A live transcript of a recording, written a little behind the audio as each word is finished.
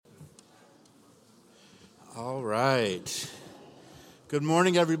All right. Good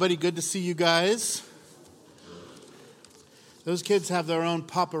morning, everybody. Good to see you guys. Those kids have their own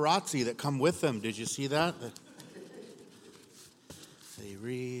paparazzi that come with them. Did you see that? They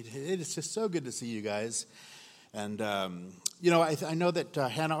read. It's just so good to see you guys. And, I know that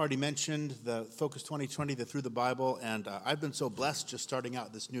Hannah already mentioned the Focus 2020, the Through the Bible, and I've been so blessed just starting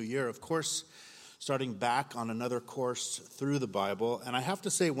out this new year. Of course, starting back on another course through the Bible. And I have to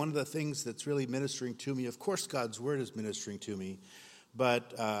say, one of the things that's really ministering to me, of course, God's Word is ministering to me,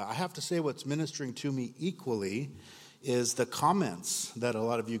 but I have to say what's ministering to me equally is the comments that a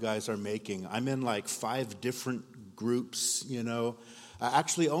lot of you guys are making. I'm in like 5 different groups,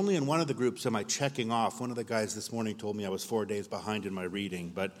 Actually, only in one of the groups am I checking off. One of the guys this morning told me I was 4 days behind in my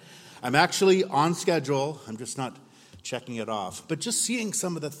reading, but I'm actually on schedule. I'm just not checking it off. But just seeing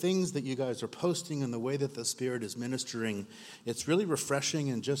some of the things that you guys are posting and the way that the Spirit is ministering, it's really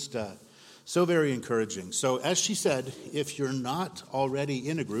refreshing and just so very encouraging. So as she said, if you're not already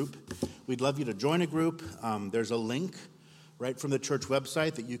in a group, we'd love you to join a group. There's a link right from the church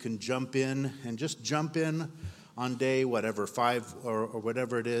website that you can jump in and just jump in on day, 5 or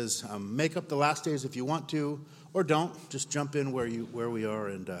whatever it is. Make up the last days if you want to, or don't. Just jump in where we are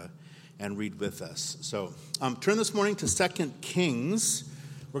and read with us. So turn this morning to 2 Kings.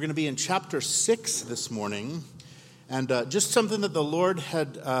 We're going to be in chapter 6 this morning. And just something that the Lord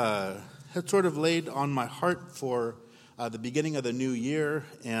had sort of laid on my heart for the beginning of the new year.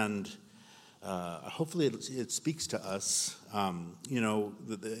 And hopefully it speaks to us.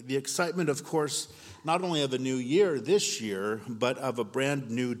 The excitement, of course, not only of a new year this year, but of a brand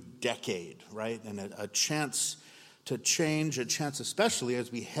new decade, right? And a chance to change, a chance especially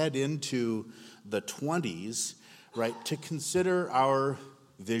as we head into the 20s, right, to consider our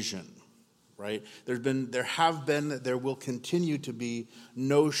vision, right? There will continue to be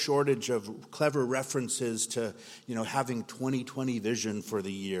no shortage of clever references to, having 2020 vision for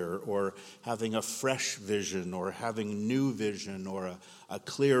the year, or having a fresh vision, or having new vision, or a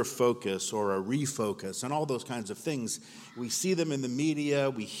clear focus, or a refocus, and all those kinds of things. We see them in the media,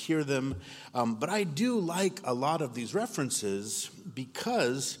 we hear them, but I do like a lot of these references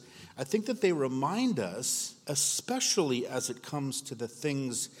because I think that they remind us, especially as it comes to the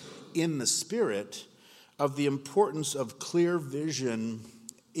things in the Spirit, of the importance of clear vision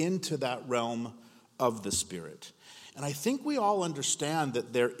into that realm of the Spirit. And I think we all understand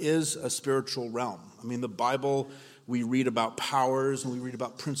that there is a spiritual realm. I mean, the Bible, we read about powers, and we read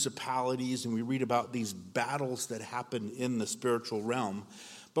about principalities, and we read about these battles that happen in the spiritual realm.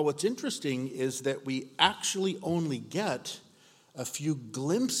 But what's interesting is that we actually only get a few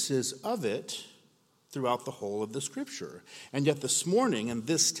glimpses of it throughout the whole of the Scripture. And yet this morning, and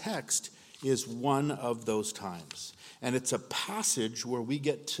this text is one of those times. And it's a passage where we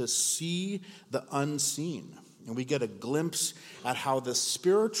get to see the unseen. And we get a glimpse at how the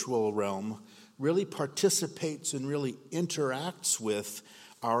spiritual realm really participates and really interacts with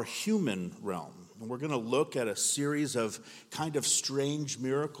our human realm. And we're going to look at a series of kind of strange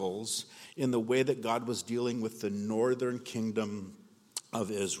miracles in the way that God was dealing with the northern kingdom of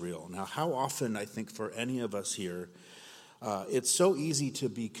Israel. Now, how often, I think, for any of us here, it's so easy to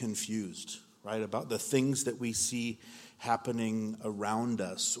be confused, right, about the things that we see happening around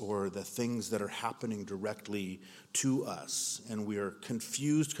us, or the things that are happening directly to us. And we are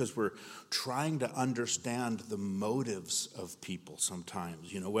confused because we're trying to understand the motives of people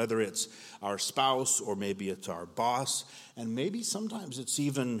sometimes, whether it's our spouse, or maybe it's our boss, and maybe sometimes it's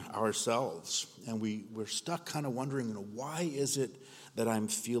even ourselves. And we're stuck kind of wondering, why is it that I'm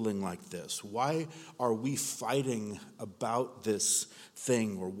feeling like this? Why are we fighting about this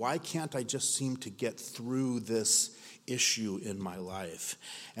thing? Or why can't I just seem to get through this issue in my life?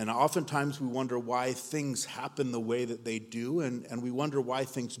 And oftentimes we wonder why things happen the way that they do, and we wonder why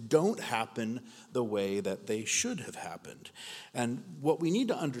things don't happen the way that they should have happened. And what we need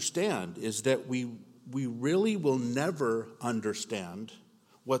to understand is that we really will never understand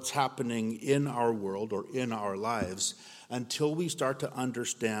what's happening in our world or in our lives until we start to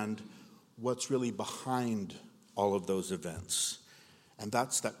understand what's really behind all of those events. And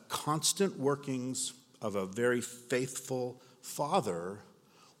that's the constant workings of a very faithful Father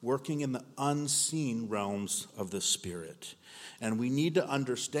working in the unseen realms of the Spirit. And we need to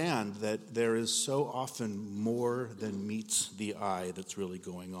understand that there is so often more than meets the eye that's really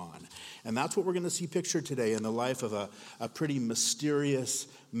going on. And that's what we're going to see pictured today in the life of a pretty mysterious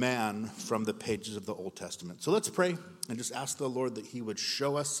man from the pages of the Old Testament. So let's pray and just ask the Lord that he would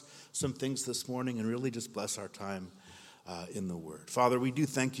show us some things this morning and really just bless our time in the Word. Father, we do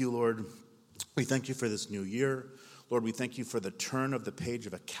thank you, Lord. We thank you for this new year. Lord, we thank you for the turn of the page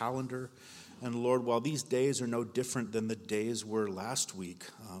of a calendar. And Lord, while these days are no different than the days were last week,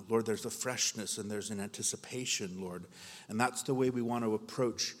 Lord, there's a freshness and there's an anticipation, Lord. And that's the way we want to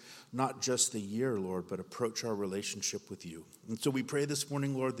approach not just the year, Lord, but approach our relationship with you. And so we pray this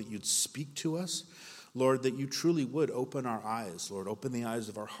morning, Lord, that you'd speak to us. Lord, that you truly would open our eyes, Lord, open the eyes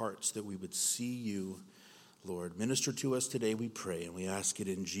of our hearts, that we would see you, Lord. Minister to us today, we pray, and we ask it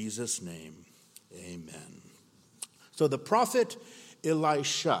in Jesus' name. Amen. So the prophet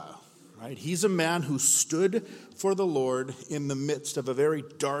Elisha, right? He's a man who stood for the Lord in the midst of a very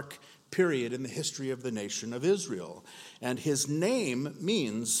dark period in the history of the nation of Israel. And his name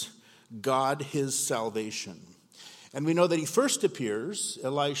means God his salvation. And we know that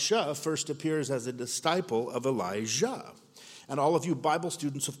Elisha first appears as a disciple of Elijah. And all of you Bible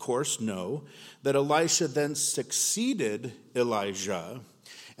students, of course, know that Elisha then succeeded Elijah.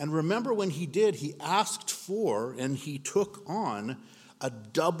 And remember when he did, he asked for and he took on a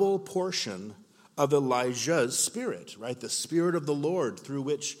double portion of Elijah's spirit, right? The spirit of the Lord through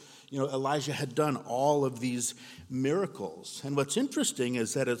which, Elijah had done all of these miracles. And what's interesting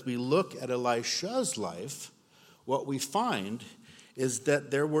is that as we look at Elisha's life, what we find is that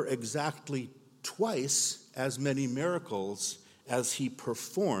there were exactly twice as many miracles as he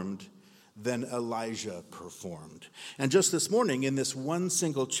performed than Elijah performed. And just this morning, in this one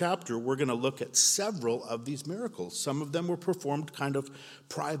single chapter, we're going to look at several of these miracles. Some of them were performed kind of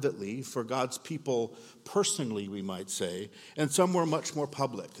privately for God's people personally, we might say, and some were much more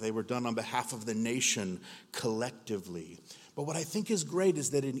public. They were done on behalf of the nation collectively. But what I think is great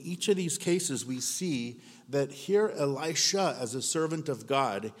is that in each of these cases, we see that here Elisha, as a servant of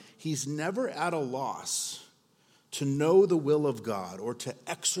God, he's never at a loss to know the will of God or to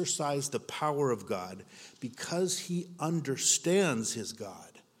exercise the power of God because he understands his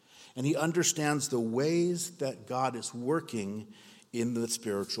God. And he understands the ways that God is working in the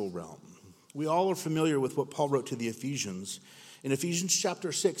spiritual realm. We all are familiar with what Paul wrote to the Ephesians. In Ephesians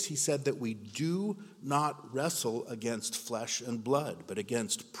chapter 6, he said that we do not wrestle against flesh and blood, but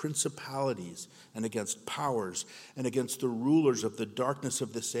against principalities and against powers and against the rulers of the darkness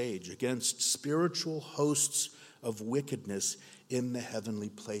of this age, against spiritual hosts of wickedness in the heavenly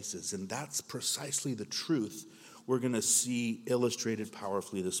places. And that's precisely the truth we're going to see illustrated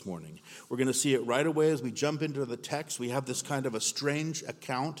powerfully this morning. We're going to see it right away as we jump into the text. We have this kind of a strange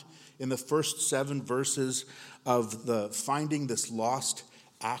account in the first 7 verses of the finding this lost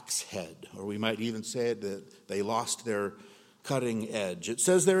axe head, or we might even say that they lost their cutting edge. It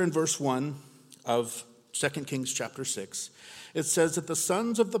says there in verse 1 of 2 Kings chapter 6, it says that the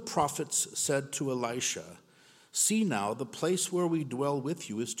sons of the prophets said to Elisha, "See now, the place where we dwell with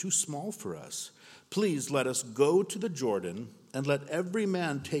you is too small for us. Please let us go to the Jordan, and let every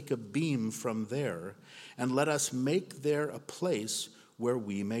man take a beam from there, and let us make there a place where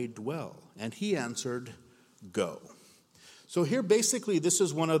we may dwell." And he answered, "Go." So here, basically, this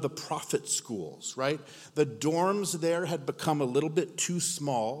is one of the prophet schools, right? The dorms there had become a little bit too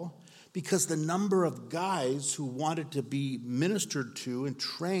small because the number of guys who wanted to be ministered to and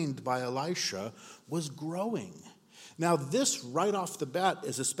trained by Elisha was growing. Now, this right off the bat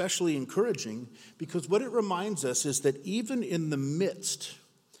is especially encouraging because what it reminds us is that even in the midst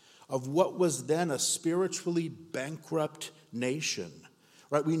of what was then a spiritually bankrupt nation,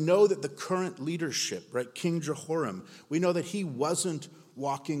 right? We know that the current leadership, right, King Jehoram, we know that he wasn't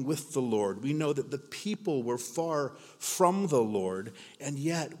walking with the Lord. We know that the people were far from the Lord, and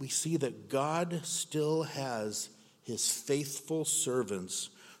yet we see that God still has his faithful servants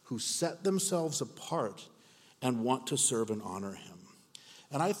who set themselves apart and want to serve and honor him.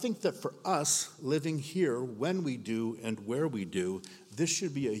 And I think that for us living here, when we do and where we do, this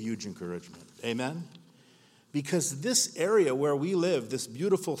should be a huge encouragement. Amen? Because this area where we live, this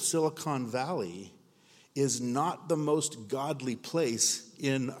beautiful Silicon Valley, is not the most godly place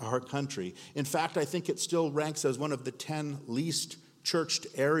in our country. In fact, I think it still ranks as one of the 10 least churched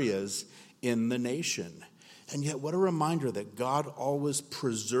areas in the nation. And yet, what a reminder that God always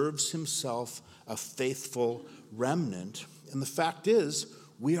preserves himself a faithful remnant. And the fact is,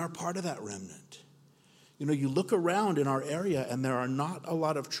 we are part of that remnant. You look around in our area and there are not a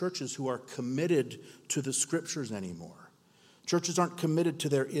lot of churches who are committed to the scriptures anymore. Churches aren't committed to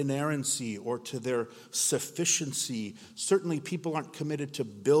their inerrancy or to their sufficiency. Certainly people aren't committed to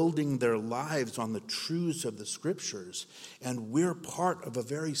building their lives on the truths of the scriptures. And we're part of a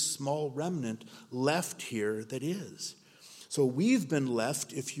very small remnant left here that is. So we've been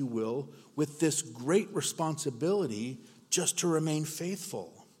left, if you will, with this great responsibility just to remain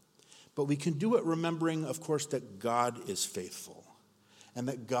faithful. But we can do it remembering, of course, that God is faithful and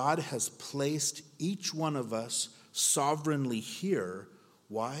that God has placed each one of us sovereignly here.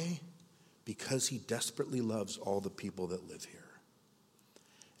 Why? Because he desperately loves all the people that live here.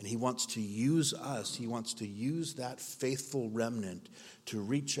 And he wants to use us, he wants to use that faithful remnant to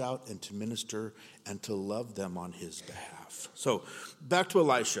reach out and to minister and to love them on his behalf. So back to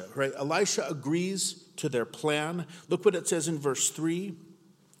Elisha, right? Elisha agrees to their plan. Look what it says in verse 3.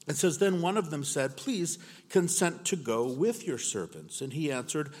 It says, then one of them said, please consent to go with your servants. And he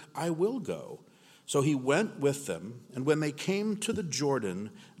answered, I will go. So he went with them, and when they came to the Jordan,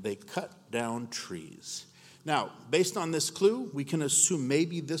 they cut down trees. Now, based on this clue, we can assume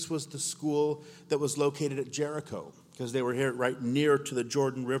maybe this was the school that was located at Jericho, because they were here right near to the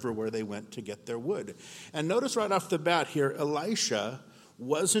Jordan River where they went to get their wood. And notice right off the bat here, Elisha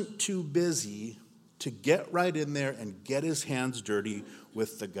wasn't too busy to get right in there and get his hands dirty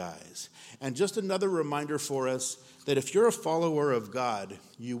with the guys. And just another reminder for us that if you're a follower of God,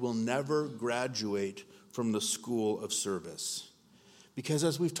 you will never graduate from the school of service. Because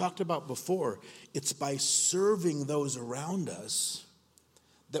as we've talked about before, it's by serving those around us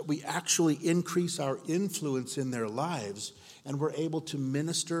that we actually increase our influence in their lives, and we're able to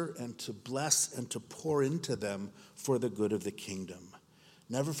minister and to bless and to pour into them for the good of the kingdom.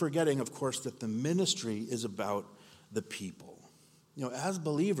 Never forgetting, of course, that the ministry is about the people. You know, as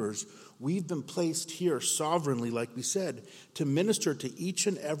believers, we've been placed here sovereignly, like we said, to minister to each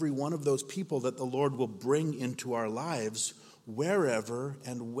and every one of those people that the Lord will bring into our lives wherever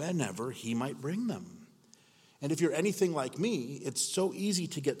and whenever he might bring them. And if you're anything like me, it's so easy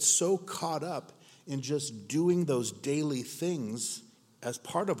to get so caught up in just doing those daily things as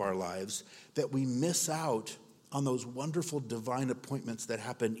part of our lives that we miss out on those wonderful divine appointments that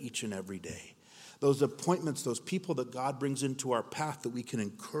happen each and every day. Those appointments, those people that God brings into our path that we can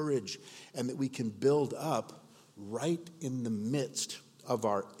encourage and that we can build up right in the midst of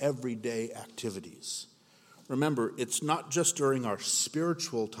our everyday activities. Remember, it's not just during our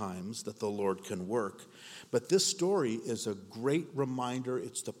spiritual times that the Lord can work, but this story is a great reminder.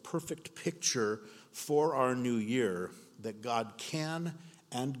 It's the perfect picture for our new year that God can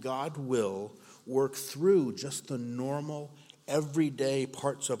and God will work through just the normal, everyday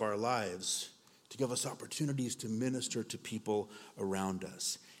parts of our lives to give us opportunities to minister to people around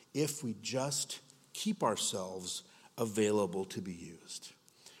us if we just keep ourselves available to be used.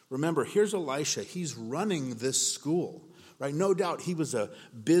 Remember, here's Elisha. He's running this school, right? No doubt he was a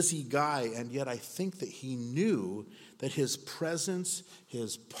busy guy, and yet I think that he knew that his presence,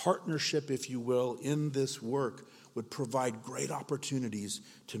 his partnership, if you will, in this work would provide great opportunities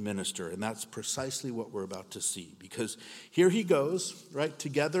to minister. And that's precisely what we're about to see. Because here he goes, right,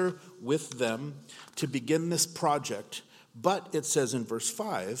 together with them to begin this project. But it says in verse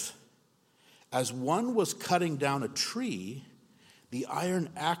 5, as one was cutting down a tree, the iron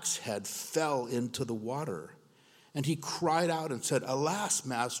axe head fell into the water. And he cried out and said, alas,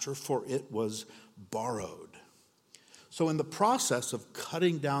 master, for it was borrowed. So in the process of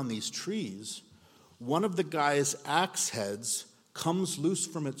cutting down these trees, one of the guy's axe heads comes loose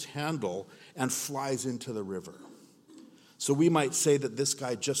from its handle and flies into the river. So we might say that this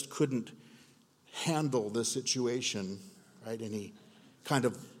guy just couldn't handle the situation, right? And he kind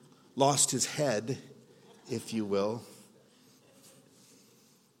of lost his head, if you will.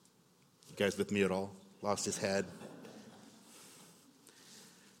 You guys with me at all? Lost his head.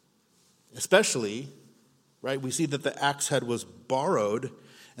 Especially, right, we see that the axe head was borrowed.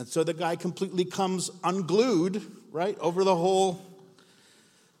 And so the guy completely comes unglued, right, over the whole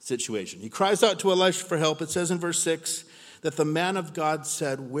situation. He cries out to Elisha for help. It says in verse 6 that the man of God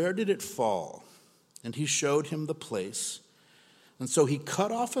said, where did it fall? And he showed him the place. And so he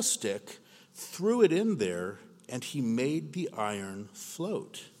cut off a stick, threw it in there, and he made the iron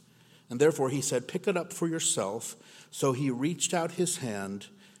float. And therefore he said, pick it up for yourself. So he reached out his hand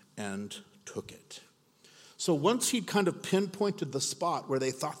and took it. So once he'd kind of pinpointed the spot where they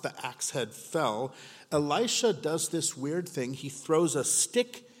thought the axe head fell, Elisha does this weird thing. He throws a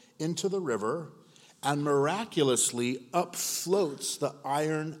stick into the river and miraculously upfloats the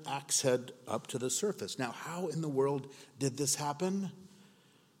iron axe head up to the surface. Now, how in the world did this happen?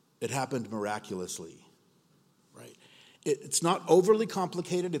 It happened miraculously, right? It's not overly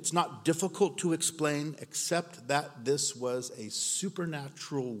complicated. It's not difficult to explain, except that this was a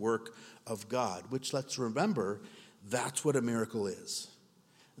supernatural work of God, which, let's remember, that's what a miracle is.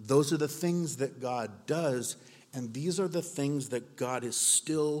 Those are the things that God does, and these are the things that God is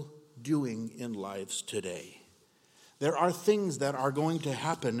still doing in lives today. There are things that are going to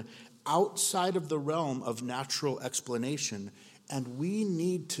happen outside of the realm of natural explanation, and we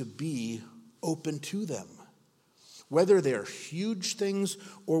need to be open to them. whether they're huge things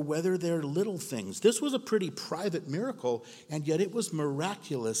or whether they're little things. This was a pretty private miracle, and yet it was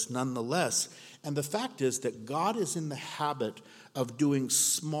miraculous nonetheless. And the fact is that God is in the habit of doing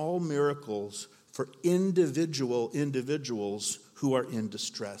small miracles for individuals who are in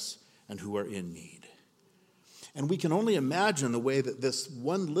distress and who are in need. And we can only imagine the way that this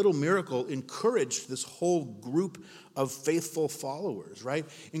one little miracle encouraged this whole group of faithful followers, right?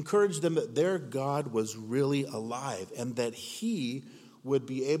 Encouraged them that their God was really alive and that he would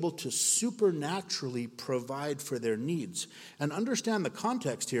be able to supernaturally provide for their needs. And understand the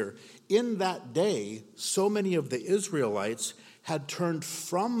context here. In that day, so many of the Israelites had turned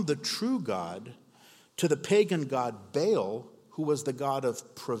from the true God to the pagan god Baal, who was the god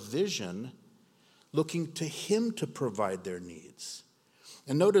of provision, looking to him to provide their needs.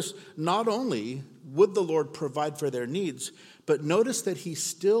 And notice, not only would the Lord provide for their needs, but notice that he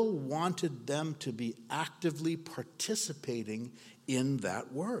still wanted them to be actively participating in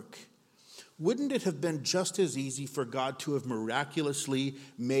that work. Wouldn't it have been just as easy for God to have miraculously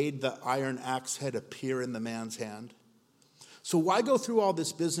made the iron axe head appear in the man's hand? So why go through all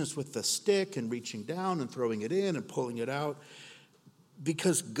this business with the stick and reaching down and throwing it in and pulling it out?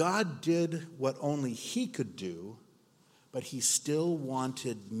 Because God did what only he could do, but he still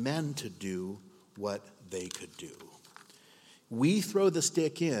wanted men to do what they could do. We throw the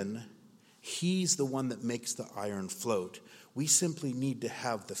stick in, he's the one that makes the iron float. We simply need to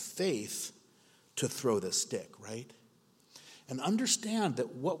have the faith to throw the stick, right? And understand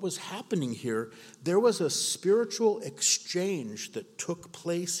that what was happening here, there was a spiritual exchange that took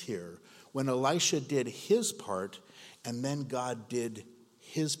place here when Elisha did his part and then God did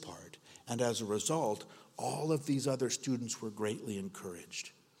his part. And as a result, all of these other students were greatly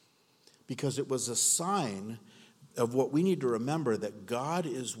encouraged. Because it was a sign of what we need to remember, that God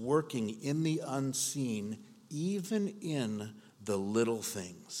is working in the unseen, even in the little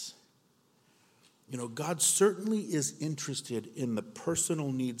things. You know, God certainly is interested in the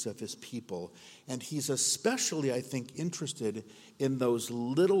personal needs of his people. And he's especially, I think, interested in those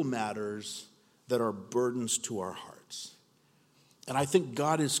little matters that are burdens to our hearts. And I think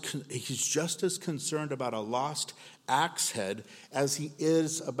God he's just as concerned about a lost axe head as he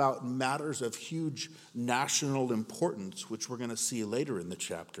is about matters of huge national importance, which we're going to see later in the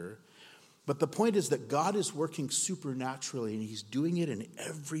chapter. But the point is that God is working supernaturally, and he's doing it in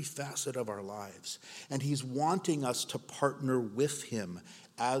every facet of our lives. And he's wanting us to partner with him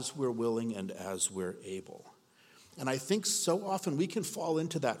as we're willing and as we're able. And I think so often we can fall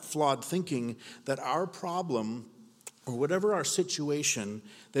into that flawed thinking that our problem, or whatever our situation,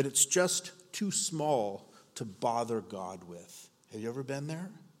 that it's just too small to bother God with. Have you ever been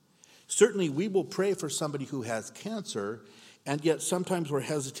there? Certainly we will pray for somebody who has cancer, and yet sometimes we're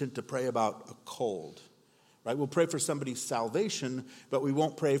hesitant to pray about a cold, right? We'll pray for somebody's salvation, but we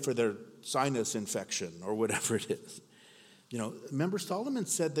won't pray for their sinus infection or whatever it is. You know, remember Solomon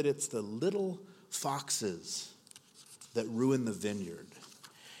said that it's the little foxes that ruin the vineyard.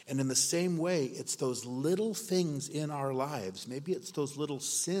 And in the same way, it's those little things in our lives. Maybe it's those little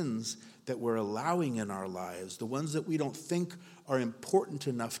sins that we're allowing in our lives, the ones that we don't think are important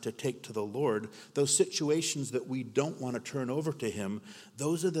enough to take to the Lord, those situations that we don't want to turn over to him.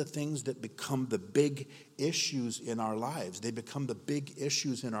 Those are the things that become the big issues in our lives. They become the big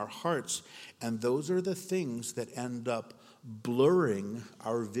issues in our hearts. And those are the things that end up blurring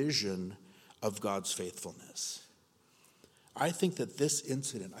our vision of God's faithfulness. I think that this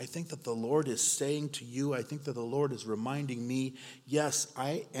incident, I think that the Lord is saying to you, I think that the Lord is reminding me, yes,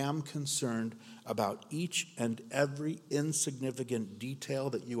 I am concerned about each and every insignificant detail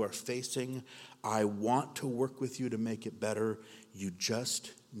that you are facing. I want to work with you to make it better. You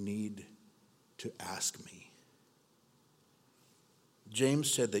just need to ask me.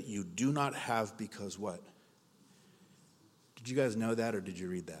 James said that you do not have because what? Did you guys know that, or did you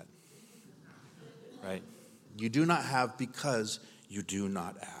read that? Right? You do not have because you do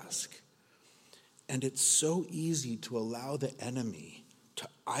not ask. And it's so easy to allow the enemy to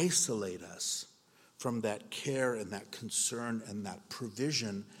isolate us from that care and that concern and that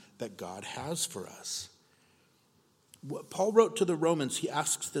provision that God has for us. Paul wrote to the Romans, he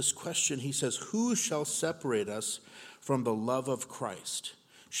asks this question. He says, "Who shall separate us from the love of Christ?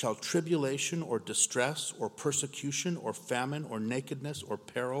 Shall tribulation or distress or persecution or famine or nakedness or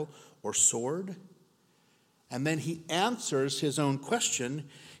peril or sword?" And then he answers his own question.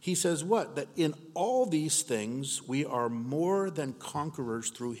 He says what? That in all these things we are more than conquerors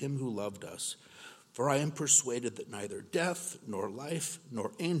through him who loved us. For I am persuaded that neither death, nor life,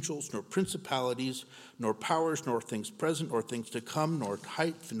 nor angels, nor principalities, nor powers, nor things present, nor things to come, nor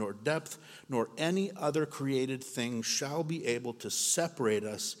height, nor depth, nor any other created thing shall be able to separate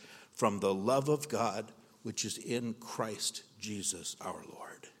us from the love of God, which is in Christ Jesus our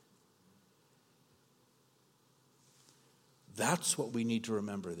Lord. That's what we need to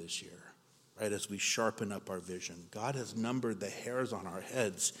remember this year. Right, as we sharpen up our vision. God has numbered the hairs on our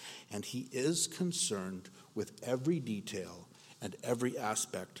heads, and he is concerned with every detail and every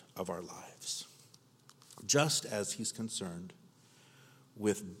aspect of our lives, just as he's concerned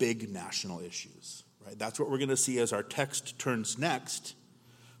with big national issues. Right? That's what we're going to see as our text turns next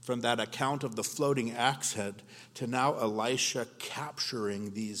from that account of the floating axe head to now Elisha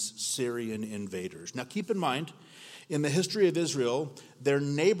capturing these Syrian invaders. Now keep in mind, in the history of Israel, their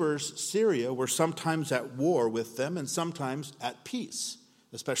neighbors, Syria, were sometimes at war with them and sometimes at peace,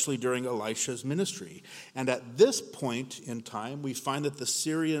 especially during Elisha's ministry. And at this point in time, we find that the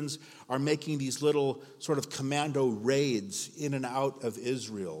Syrians are making these little sort of commando raids in and out of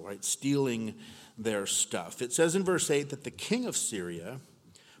Israel, right, stealing their stuff. It says in verse 8 that the king of Syria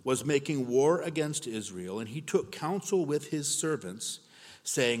was making war against Israel, and he took counsel with his servants,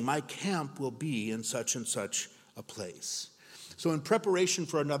 saying, "My camp will be in such and such a place." So in preparation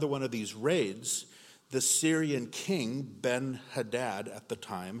for another one of these raids, the Syrian king, Ben-Hadad at the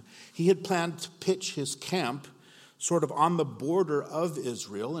time, he had planned to pitch his camp sort of on the border of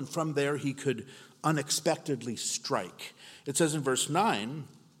Israel, and from there he could unexpectedly strike. It says in verse 9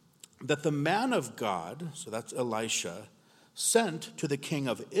 that the man of God, so that's Elisha, sent to the king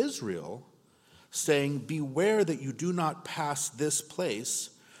of Israel, saying, "Beware that you do not pass this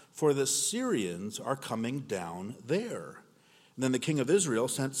place, for the Syrians are coming down there." And then the king of Israel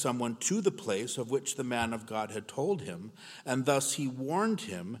sent someone to the place of which the man of God had told him, and thus he warned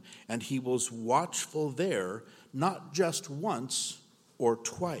him, and he was watchful there, not just once or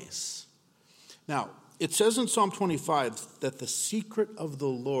twice. Now, it says in Psalm 25 that the secret of the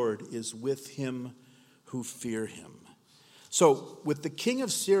Lord is with him who fear him. So, with the king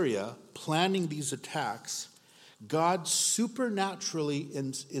of Syria planning these attacks, God supernaturally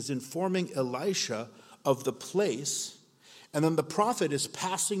is informing Elisha of the place, and then the prophet is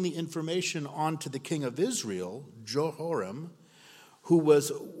passing the information on to the king of Israel, Jehoram, who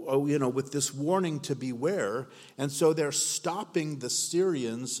was, with this warning to beware, and so they're stopping the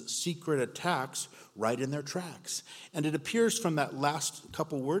Syrians' secret attacks right in their tracks. And it appears from that last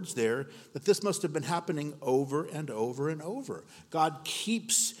couple words there that this must have been happening over and over and over. God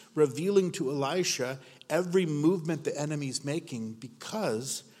keeps revealing to Elisha every movement the enemy's making,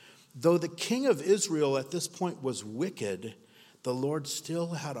 because though the king of Israel at this point was wicked, the Lord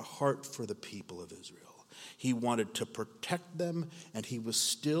still had a heart for the people of Israel. He wanted to protect them, and he was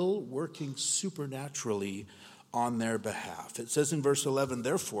still working supernaturally on their behalf. It says in verse 11,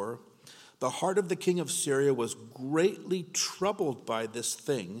 "Therefore, the heart of the king of Syria was greatly troubled by this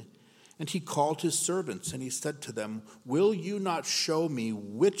thing, and he called his servants, and he said to them, 'Will you not show me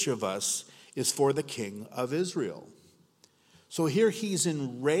which of us is for the king of Israel?'" So here he's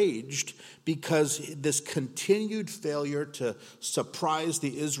enraged because this continued failure to surprise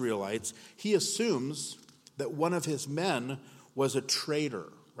the Israelites, he assumes that one of his men was a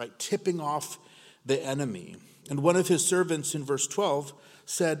traitor, right, tipping off the enemy. And one of his servants in verse 12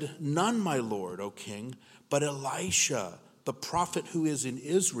 said, "None, my lord, O king, but Elisha, the prophet who is in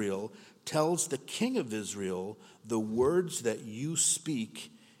Israel, tells the king of Israel the words that you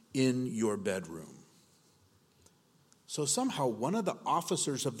speak in your bedroom." So somehow one of the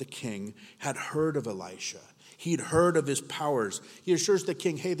officers of the king had heard of Elisha. He'd heard of his powers. He assures the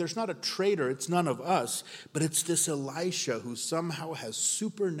king, "Hey, there's not a traitor, it's none of us, but it's this Elisha who somehow has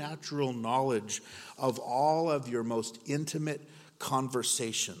supernatural knowledge of all of your most intimate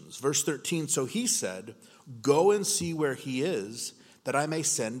conversations." Verse 13, "So he said, 'Go and see where he is, that I may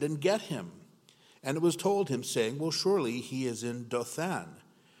send and get him.' And it was told him, saying, 'Well, surely he is in Dothan.'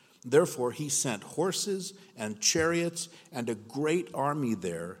 Therefore he sent horses and chariots and a great army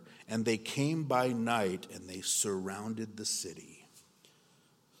there, and they came by night and they surrounded the city."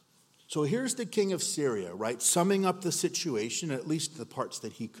 So here's the king of Syria, right, summing up the situation, at least the parts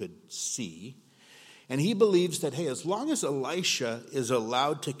that he could see. And he believes that, hey, as long as Elisha is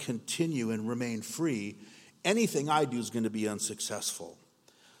allowed to continue and remain free, anything I do is going to be unsuccessful.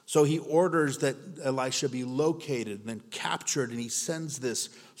 So he orders that Elisha be located and then captured, and he sends this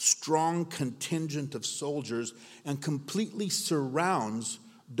strong contingent of soldiers and completely surrounds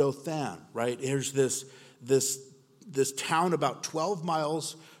Dothan, right? Here's this town about 12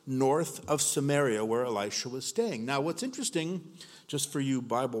 miles north of Samaria where Elisha was staying. Now, what's interesting, just for you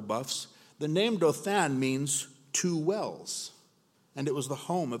Bible buffs, The name Dothan means two wells, and it was the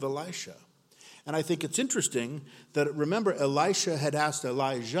home of Elisha. And I think it's interesting that, remember, Elisha had asked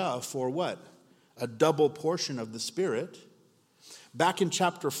Elijah for what? A double portion of the Spirit. Back in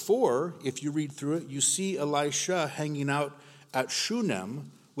chapter 4, if you read through it, you see Elisha hanging out at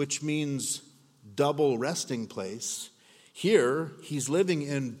Shunem, which means double resting place. Here, he's living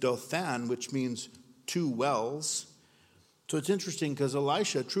in Dothan, which means two wells. So it's interesting because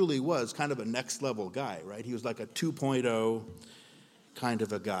Elisha truly was kind of a next level guy, right? He was like a 2.0 kind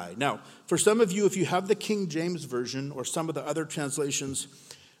of a guy. Now, for some of you, if you have the King James Version or some of the other translations,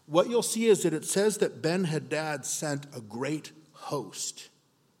 what you'll see is that it says that Ben-Hadad sent a great host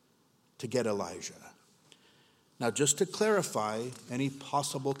to get Elijah. Now, just to clarify any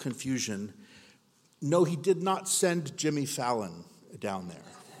possible confusion, no, he did not send Jimmy Fallon down there.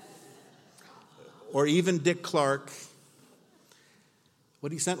 Or even Dick Clark.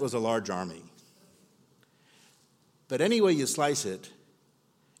 What he sent was a large army. But any way you slice it,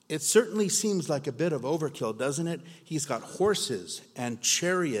 it certainly seems like a bit of overkill, doesn't it? He's got horses and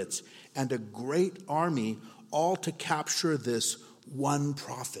chariots and a great army, all to capture this one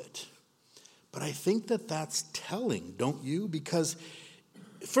prophet. But I think that that's telling, don't you? Because,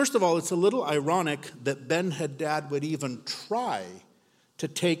 first of all, it's a little ironic that Ben-Hadad would even try to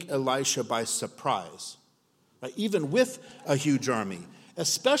take Elisha by surprise, right? Even with a huge army.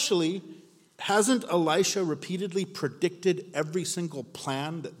 Especially, hasn't Elisha repeatedly predicted every single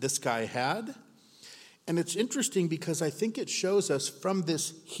plan that this guy had? And it's interesting because I think it shows us from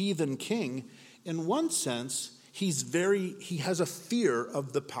this heathen king, in one sense, he has a fear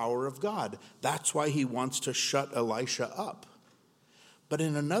of the power of God. That's why he wants to shut Elisha up. But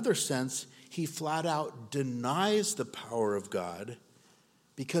in another sense, he flat out denies the power of God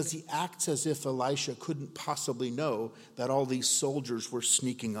because he acts as if Elisha couldn't possibly know that all these soldiers were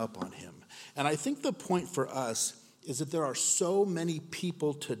sneaking up on him. And I think the point for us is that there are so many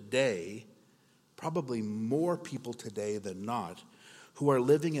people today, probably more people today than not, who are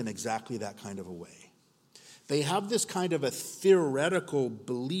living in exactly that kind of a way. They have this kind of a theoretical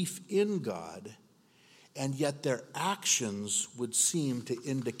belief in God, and yet their actions would seem to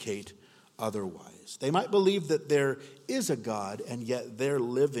indicate otherwise. They might believe that there is a God, and yet they're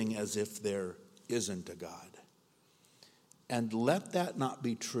living as if there isn't a God. And let that not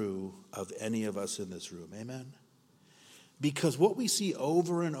be true of any of us in this room. Amen? Because what we see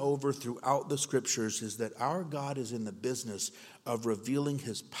over and over throughout the scriptures is that our God is in the business of revealing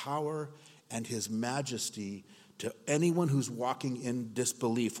his power and his majesty to anyone who's walking in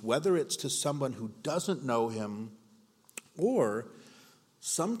disbelief, whether it's to someone who doesn't know him, or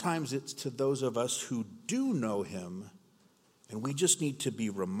sometimes it's to those of us who do know him, and we just need to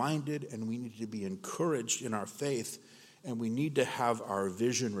be reminded and we need to be encouraged in our faith, and we need to have our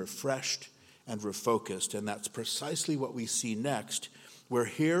vision refreshed and refocused. And that's precisely what we see next. We're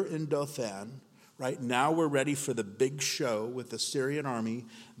here in Dothan. Right now we're ready for the big show with the Syrian army.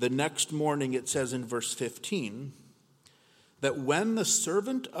 The next morning it says in verse 15 that when the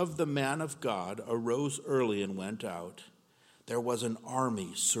servant of the man of God arose early and went out, there was an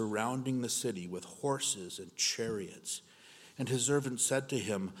army surrounding the city with horses and chariots. And his servant said to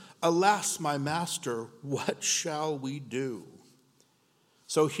him, "Alas, my master, what shall we do?"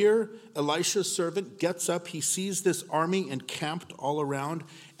 So here, Elisha's servant gets up. He sees this army encamped all around,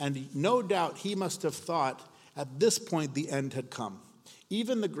 and no doubt he must have thought at this point the end had come.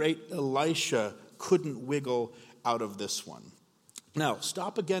 Even the great Elisha couldn't wiggle out of this one. Now,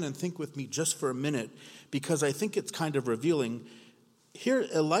 stop again and think with me just for a minute, because I think it's kind of revealing. Here,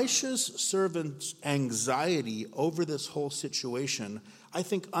 Elisha's servant's anxiety over this whole situation, I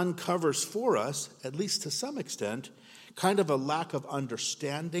think, uncovers for us, at least to some extent, kind of a lack of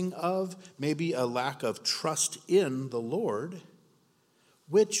understanding of, maybe a lack of trust in the Lord,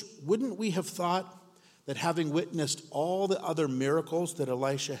 which wouldn't we have thought that having witnessed all the other miracles that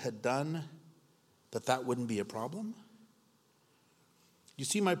Elisha had done, that wouldn't be a problem? You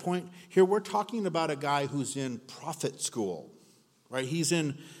see my point? Here we're talking about a guy who's in prophet school, right? He's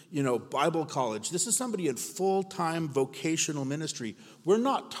in, Bible college. This is somebody in full-time vocational ministry. We're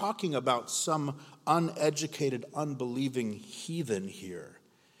not talking about some uneducated, unbelieving heathen here.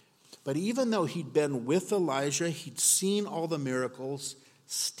 But even though he'd been with Elijah, he'd seen all the miracles,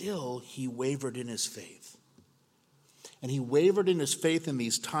 still he wavered in his faith. And he wavered in his faith in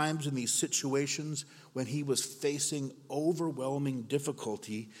these times, in these situations when he was facing overwhelming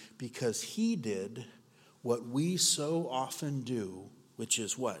difficulty, because he did what we so often do, which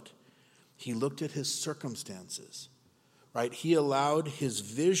is what? He looked at his circumstances, right? He allowed his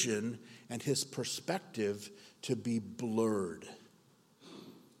vision and his perspective to be blurred.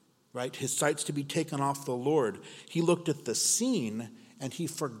 right? His sight's to be taken off the Lord. He looked at the seen and he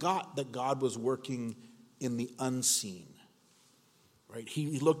forgot that God was working in the unseen, right?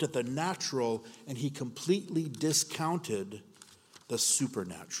 He looked at the natural and he completely discounted the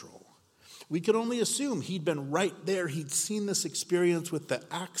supernatural. We could only assume he'd been right there. He'd seen this experience with the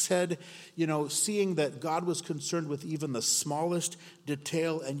axe head, seeing that God was concerned with even the smallest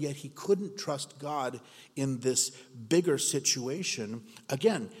detail, and yet he couldn't trust God in this bigger situation.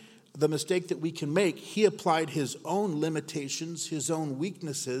 Again, the mistake that we can make, he applied his own limitations, his own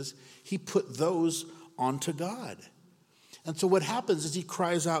weaknesses. He put those onto God. And so what happens is he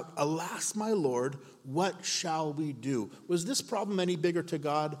cries out, "Alas, my Lord, what shall we do?" Was this problem any bigger to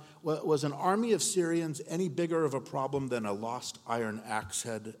God? Was an army of Syrians any bigger of a problem than a lost iron axe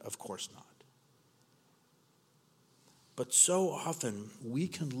head? Of course not. But so often we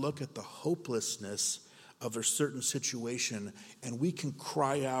can look at the hopelessness of a certain situation and we can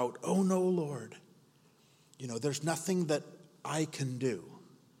cry out, "Oh no, Lord, there's nothing that I can do.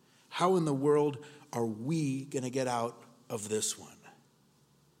 How in the world are we going to get out of this one?"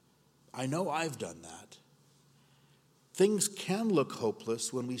 I know I've done that. Things can look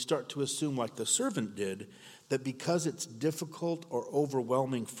hopeless when we start to assume, like the servant did, that because it's difficult or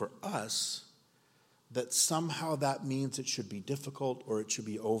overwhelming for us, that somehow that means it should be difficult or it should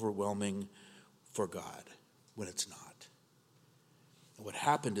be overwhelming for God, when it's not. And what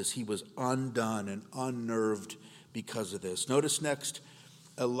happened is he was undone and unnerved because of this. Notice next,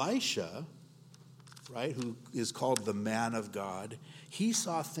 Elisha, right, who is called the man of God, he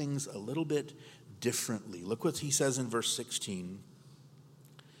saw things a little bit differently. Look what he says in verse 16.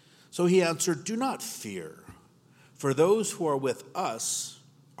 So he answered, "Do not fear, for those who are with us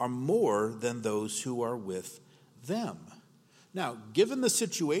are more than those who are with them." Now, given the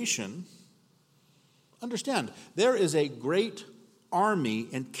situation, understand, there is a great army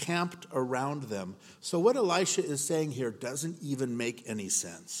encamped around them. So what Elisha is saying here doesn't even make any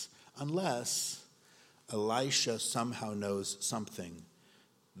sense, unless Elisha somehow knows something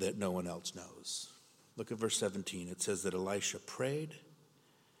that no one else knows. Look at verse 17. It says that Elisha prayed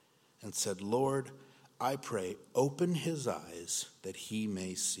and said, "Lord, I pray, open his eyes that he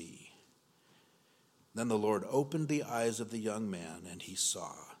may see." Then the Lord opened the eyes of the young man, and he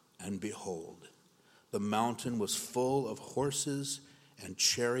saw, and behold, the mountain was full of horses and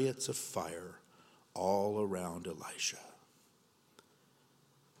chariots of fire all around Elisha.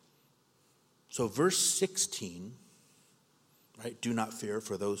 So verse 16, right, "Do not fear,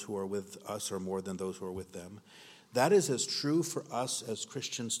 for those who are with us are more than those who are with them." That is as true for us as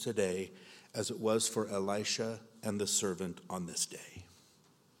Christians today as it was for Elisha and the servant on this day.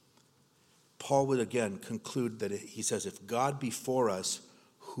 Paul would again conclude that he says, if God be for us,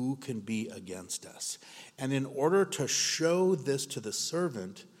 who can be against us? And in order to show this to the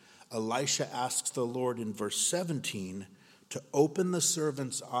servant, Elisha asks the Lord in verse 17 to open the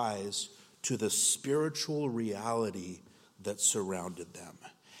servant's eyes to the spiritual reality that surrounded them.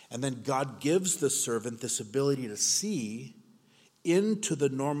 And then God gives the servant this ability to see into the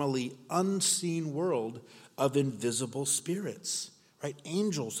normally unseen world of invisible spirits, right?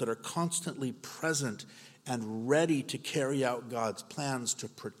 Angels that are constantly present and ready to carry out God's plans to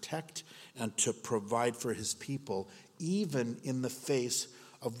protect and to provide for his people, even in the face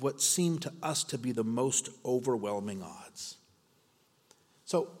of what seemed to us to be the most overwhelming odds.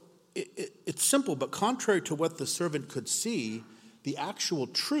 So it's simple, but contrary to what the servant could see, the actual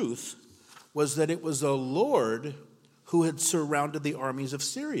truth was that it was the Lord who had surrounded the armies of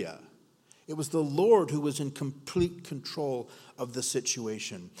Syria. It was the Lord who was in complete control of the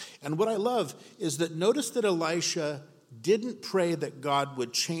situation. And what I love is that notice that Elisha didn't pray that God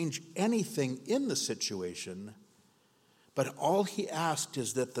would change anything in the situation, but all he asked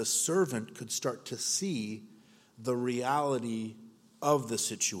is that the servant could start to see the reality of the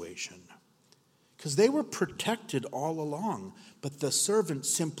situation. Because they were protected all along, but the servant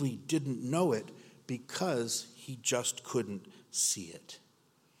simply didn't know it because he just couldn't see it.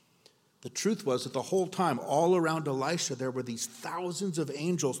 The truth was that the whole time, all around Elisha, there were these thousands of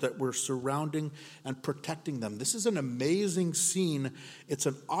angels that were surrounding and protecting them. This is an amazing scene. It's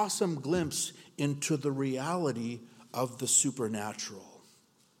an awesome glimpse into the reality of the supernatural.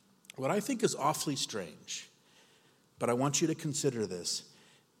 What I think is awfully strange, but I want you to consider this,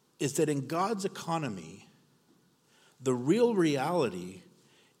 is that in God's economy, the real reality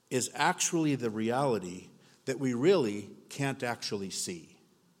is actually the reality that we really can't actually see.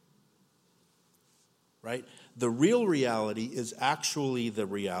 Right? The real reality is actually the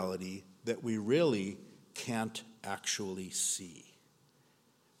reality that we really can't actually see.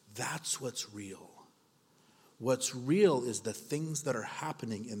 That's what's real. What's real is the things that are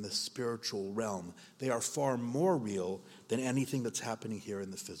happening in the spiritual realm. They are far more real than anything that's happening here in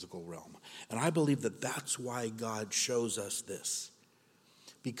the physical realm. And I believe that that's why God shows us this.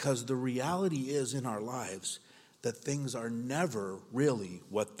 Because the reality is in our lives that things are never really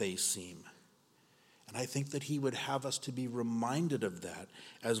what they seem. And I think that he would have us to be reminded of that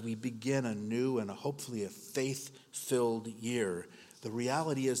as we begin a new and hopefully a faith-filled year. The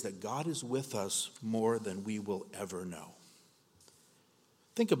reality is that God is with us more than we will ever know.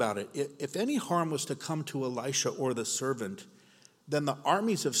 Think about it. If any harm was to come to Elisha or the servant, then the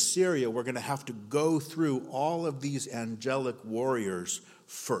armies of Syria were going to have to go through all of these angelic warriors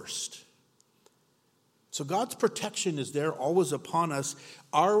first. So God's protection is there always upon us.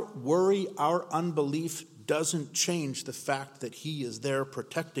 Our worry, our unbelief doesn't change the fact that he is there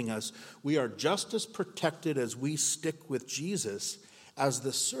protecting us. We are just as protected as we stick with Jesus as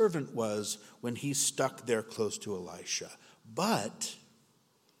the servant was when he stuck there close to Elisha. But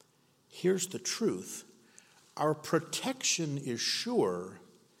here's the truth. Our protection is sure,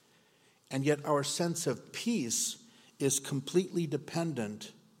 and yet our sense of peace is completely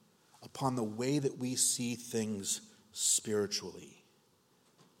dependent upon the way that we see things spiritually.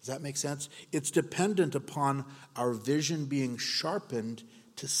 Does that make sense? It's dependent upon our vision being sharpened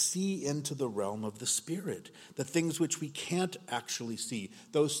to see into the realm of the Spirit, the things which we can't actually see,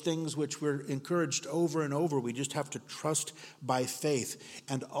 those things which we're encouraged over and over. We just have to trust by faith.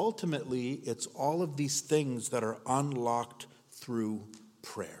 And ultimately, it's all of these things that are unlocked through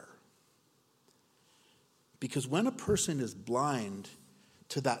prayer. Because when a person is blind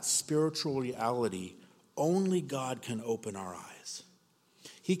to that spiritual reality, only God can open our eyes.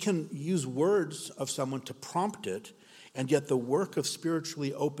 He can use words of someone to prompt it, and yet the work of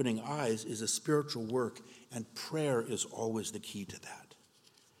spiritually opening eyes is a spiritual work, and prayer is always the key to that,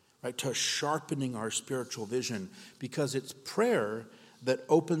 right? To sharpening our spiritual vision, because it's prayer that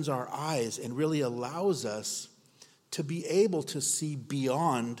opens our eyes and really allows us to be able to see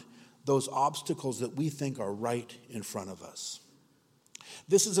beyond those obstacles that we think are right in front of us.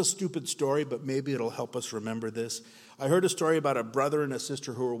 This is a stupid story, but maybe it'll help us remember this. I heard a story about a brother and a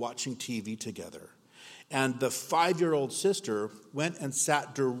sister who were watching TV together. And the 5-year-old sister went and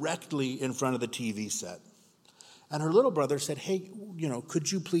sat directly in front of the TV set. And her little brother said, hey,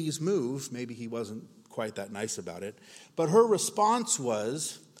 could you please move? Maybe he wasn't quite that nice about it. But her response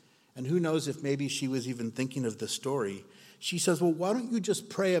was, and who knows if maybe she was even thinking of the story, she says, well, why don't you just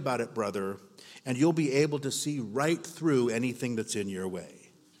pray about it, brother, and you'll be able to see right through anything that's in your way.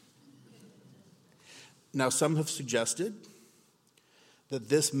 Now, some have suggested that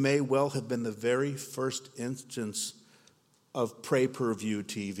this may well have been the very first instance of pay-per-view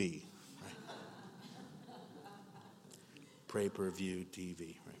TV. Right? Pay-per-view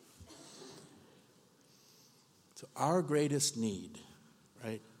TV, right? So our greatest need,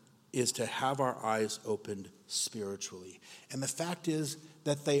 right, is to have our eyes opened spiritually. And the fact is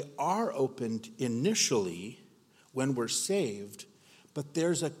that they are opened initially when we're saved, but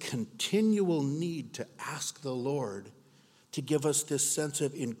there's a continual need to ask the Lord to give us this sense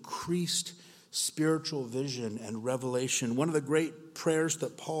of increased spiritual vision and revelation. One of the great prayers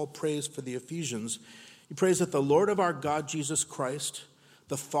that Paul prays for the Ephesians, he prays that the Lord of our God, Jesus Christ,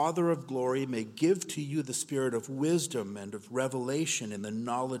 the Father of glory, may give to you the spirit of wisdom and of revelation in the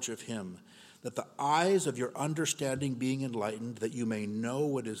knowledge of him, that the eyes of your understanding being enlightened, that you may know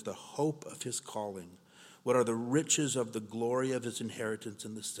what is the hope of his calling, what are the riches of the glory of his inheritance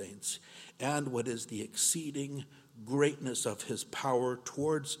in the saints, and what is the exceeding greatness of his power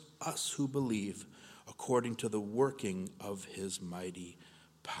towards us who believe, according to the working of his mighty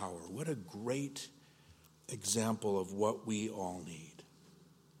power. What a great example of what we all need.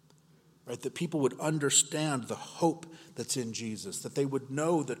 Right, that people would understand the hope that's in Jesus, that they would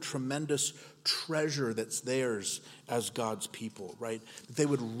know the tremendous treasure that's theirs as God's people, right? That they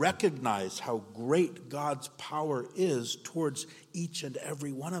would recognize how great God's power is towards each and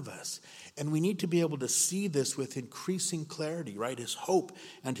every one of us. And we need to be able to see this with increasing clarity, right? His hope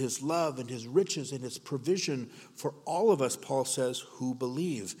and his love and his riches and his provision for all of us, Paul says, who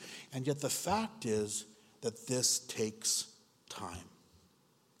believe. And yet the fact is that this takes time.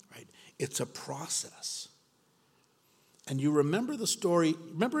 It's a process. And you remember the story,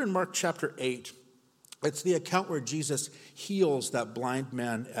 remember in Mark chapter 8, it's the account where Jesus heals that blind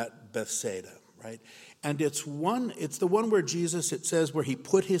man at Bethsaida, right? And it's the one where Jesus, it says, where he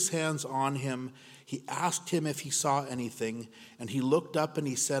put his hands on him, he asked him if he saw anything, and he looked up and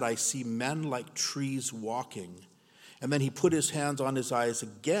he said, I see men like trees walking. And then he put his hands on his eyes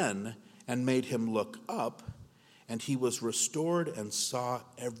again and made him look up, and he was restored and saw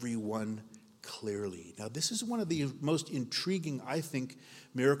everyone clearly. Now, this is one of the most intriguing, I think,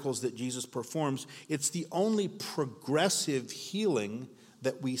 miracles that Jesus performs. It's the only progressive healing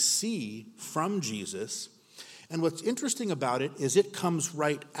that we see from Jesus. And what's interesting about it is it comes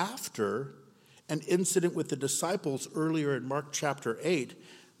right after an incident with the disciples earlier in Mark chapter 8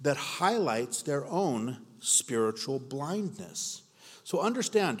 that highlights their own spiritual blindness. So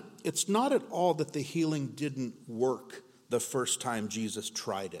understand, it's not at all that the healing didn't work the first time Jesus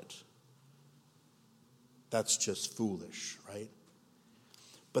tried it. That's just foolish, right?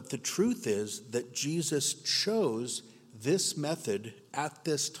 But the truth is that Jesus chose this method at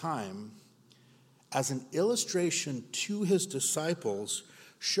this time as an illustration to his disciples,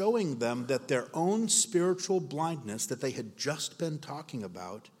 showing them that their own spiritual blindness that they had just been talking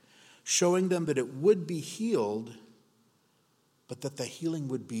about, showing them that it would be healed, but that the healing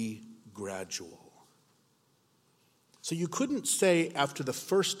would be gradual. So you couldn't say after the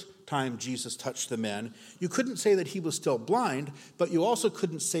first time Jesus touched the man, you couldn't say that he was still blind, but you also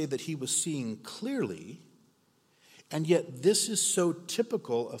couldn't say that he was seeing clearly. And yet this is so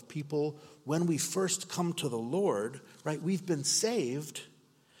typical of people when we first come to the Lord, right? We've been saved,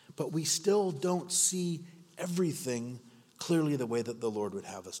 but we still don't see everything clearly the way that the Lord would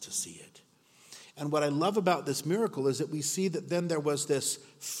have us to see it. And what I love about this miracle is that we see that then there was this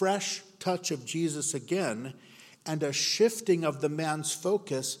fresh touch of Jesus again and a shifting of the man's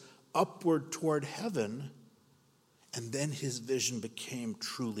focus upward toward heaven, and then his vision became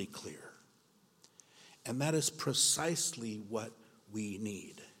truly clear. And that is precisely what we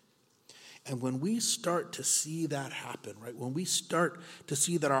need. And when we start to see that happen, right, when we start to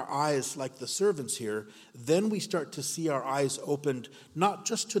see that our eyes, like the servants here, then we start to see our eyes opened not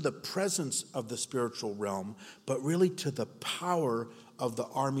just to the presence of the spiritual realm, but really to the power of the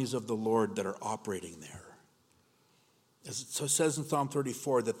armies of the Lord that are operating there. As it says in Psalm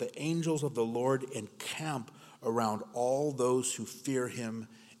 34, that the angels of the Lord encamp around all those who fear him,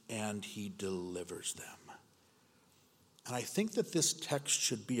 and he delivers them. And I think that this text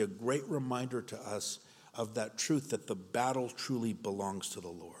should be a great reminder to us of that truth, that the battle truly belongs to the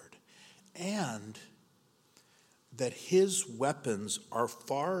Lord, and that his weapons are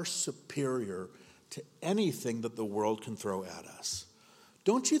far superior to anything that the world can throw at us.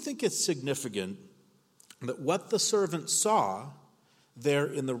 Don't you think it's significant that what the servant saw there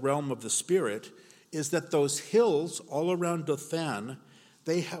in the realm of the Spirit is that those hills all around Dothan,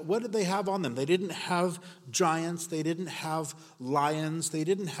 what did they have on them? They didn't have giants, they didn't have lions, they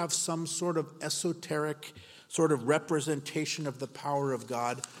didn't have some sort of esoteric sort of representation of the power of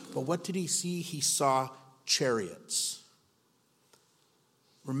God. But what did he see? He saw chariots.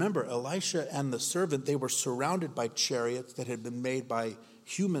 Remember, Elisha and the servant, they were surrounded by chariots that had been made by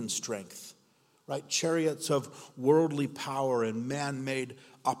human strength. Right? Chariots of worldly power and man-made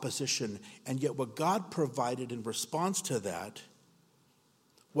opposition. And yet what God provided in response to that,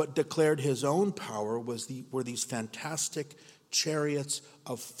 what declared his own power were these fantastic chariots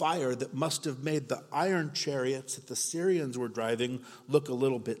of fire that must have made the iron chariots that the Syrians were driving look a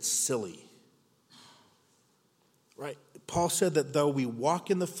little bit silly. Right? Paul said that though we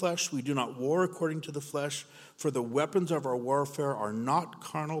walk in the flesh, we do not war according to the flesh, for the weapons of our warfare are not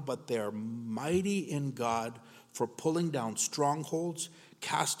carnal, but they are mighty in God for pulling down strongholds,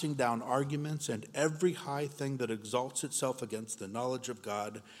 casting down arguments, and every high thing that exalts itself against the knowledge of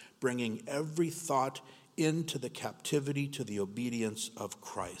God, bringing every thought into the captivity to the obedience of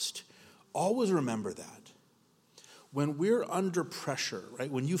Christ. Always remember that. When we're under pressure, right,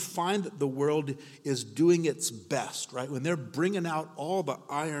 when you find that the world is doing its best, right, when they're bringing out all the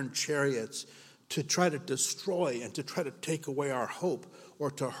iron chariots to try to destroy and to try to take away our hope or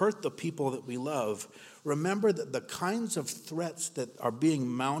to hurt the people that we love, remember that the kinds of threats that are being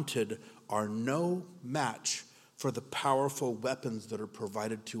mounted are no match for the powerful weapons that are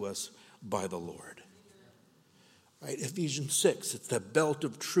provided to us by the Lord. Right? Ephesians 6, it's the belt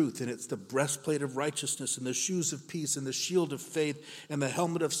of truth, and it's the breastplate of righteousness, and the shoes of peace, and the shield of faith, and the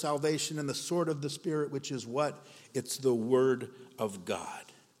helmet of salvation, and the sword of the Spirit, which is what? It's the word of God.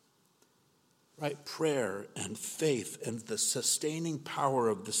 Right? Prayer and faith and the sustaining power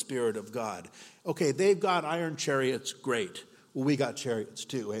of the Spirit of God. Okay, they've got iron chariots, great. Well, we got chariots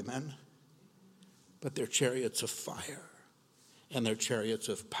too, amen? But they're chariots of fire, and they're chariots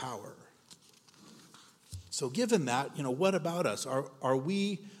of power. So given that, what about us? Are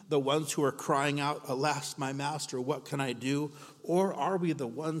we the ones who are crying out, alas, my master, what can I do? Or are we the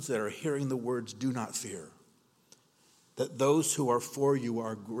ones that are hearing the words, do not fear? That those who are for you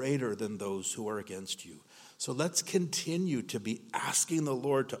are greater than those who are against you. So let's continue to be asking the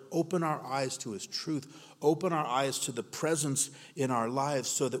Lord to open our eyes to his truth, open our eyes to the presence in our lives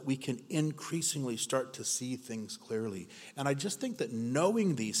so that we can increasingly start to see things clearly. And I just think that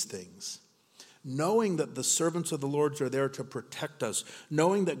knowing these things, knowing that the servants of the Lord are there to protect us,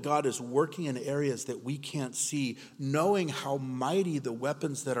 knowing that God is working in areas that we can't see, knowing how mighty the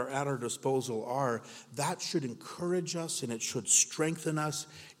weapons that are at our disposal are, that should encourage us and it should strengthen us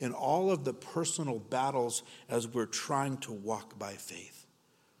in all of the personal battles as we're trying to walk by faith.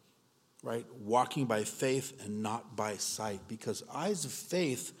 Right? Walking by faith and not by sight, because eyes of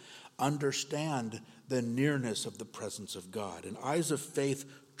faith understand the nearness of the presence of God, and eyes of faith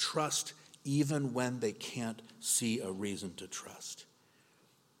trust even when they can't see a reason to trust.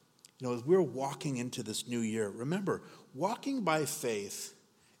 You know, as we're walking into this new year, remember, walking by faith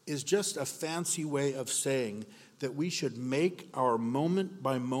is just a fancy way of saying that we should make our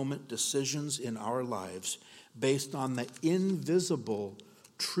moment-by-moment decisions in our lives based on the invisible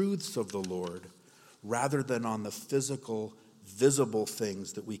truths of the Lord rather than on the physical, visible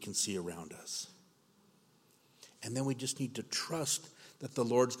things that we can see around us. And then we just need to trust that the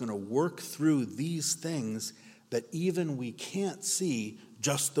Lord's going to work through these things that even we can't see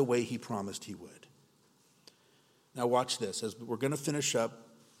just the way he promised he would. Now watch this. As we're going to finish up,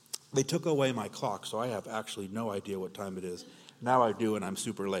 they took away my clock, so I have actually no idea what time it is. Now I do, and I'm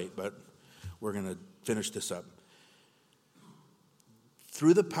super late, but we're going to finish this up.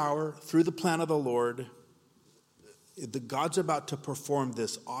 Through the power, through the plan of the Lord, God's about to perform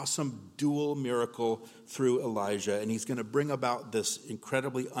this awesome dual miracle through Elijah, and he's going to bring about this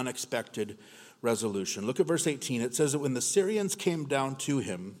incredibly unexpected resolution. Look at verse 18. It says that when the Syrians came down to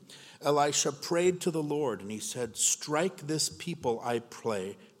him, Elisha prayed to the Lord, and he said, "Strike this people, I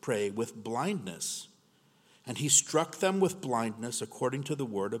pray, with blindness." And he struck them with blindness according to the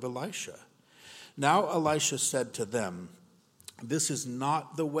word of Elisha. Now Elisha said to them, "This is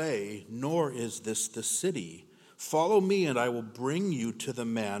not the way, nor is this the city. Follow me, and I will bring you to the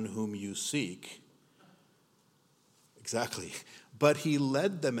man whom you seek." Exactly. But he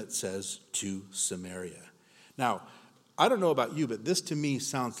led them, it says, to Samaria. Now, I don't know about you, but this to me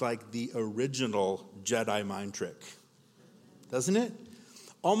sounds like the original Jedi mind trick. Doesn't it?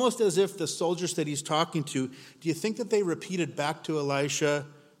 Almost as if the soldiers that he's talking to, do you think that they repeated back to Elisha,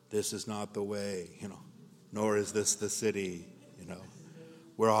 "This is not the way, nor is this the city,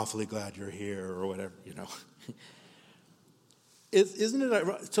 we're awfully glad you're here," or whatever, Isn't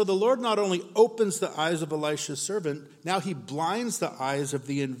it? So the Lord not only opens the eyes of Elisha's servant, now he blinds the eyes of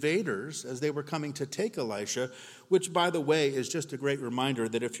the invaders as they were coming to take Elisha, which, by the way, is just a great reminder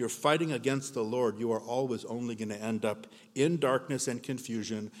that if you're fighting against the Lord, you are always only going to end up in darkness and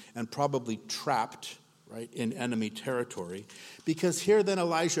confusion and probably trapped, right, in enemy territory. Because here then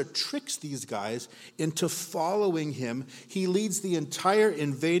Elijah tricks these guys into following him. He leads the entire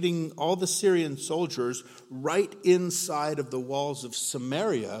invading, all the Syrian soldiers, right inside of the walls of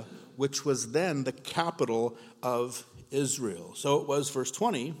Samaria, which was then the capital of Israel. So it was, verse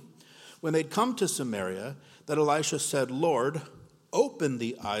 20, when they'd come to Samaria, that Elisha said, "Lord, open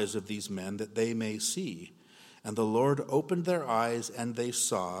the eyes of these men that they may see." And the Lord opened their eyes, and they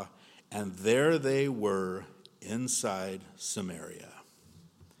saw, and there they were inside Samaria.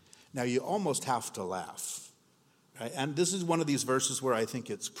 Now you almost have to laugh. Right? And this is one of these verses where I think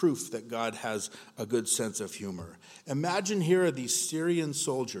it's proof that God has a good sense of humor. Imagine here are these Syrian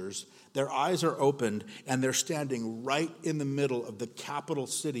soldiers, their eyes are opened, and they're standing right in the middle of the capital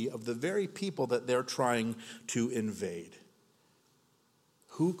city of the very people that they're trying to invade.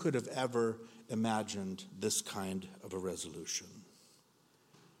 Who could have ever imagined this kind of a resolution?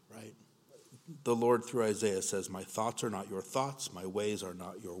 Right? The Lord through Isaiah says, "My thoughts are not your thoughts, my ways are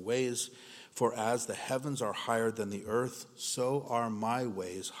not your ways. For as the heavens are higher than the earth, so are my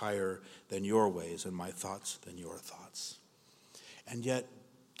ways higher than your ways, and my thoughts than your thoughts." And yet,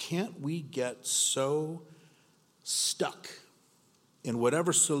 can't we get so stuck in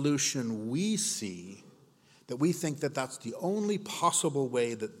whatever solution we see that we think that that's the only possible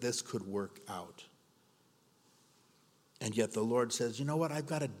way that this could work out? And yet the Lord says, "You know what? I've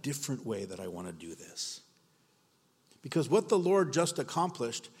got a different way that I want to do this." Because what the Lord just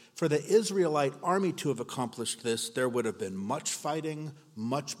accomplished, for the Israelite army to have accomplished this, there would have been much fighting,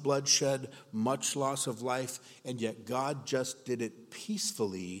 much bloodshed, much loss of life, and yet God just did it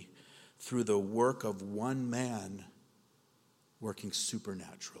peacefully through the work of one man working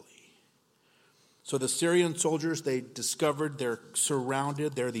supernaturally. So the Syrian soldiers, they discovered they're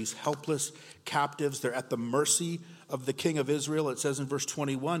surrounded. They're these helpless captives. They're at the mercy of the king of Israel. It says in verse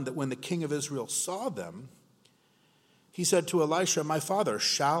 21 that when the king of Israel saw them, he said to Elisha, "My father,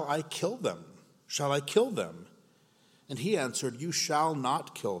 shall I kill them? Shall I kill them?" And he answered, "You shall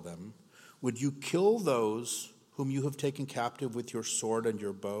not kill them. Would you kill those whom you have taken captive with your sword and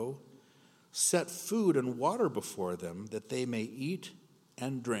your bow? Set food and water before them, that they may eat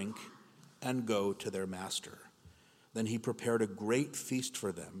and drink and go to their master." Then he prepared a great feast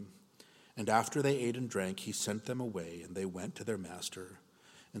for them, and after they ate and drank, he sent them away, and they went to their master.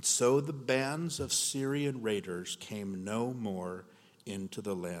 And so the bands of Syrian raiders came no more into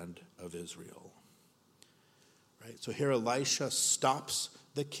the land of Israel. Right? So here Elisha stops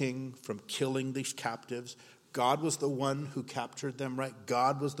the king from killing these captives. God was the one who captured them, right?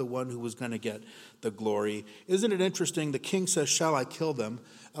 God was the one who was going to get the glory. Isn't it interesting? The king says, "Shall I kill them?"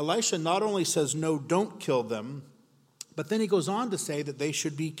 Elisha not only says, "No, don't kill them," but then he goes on to say that they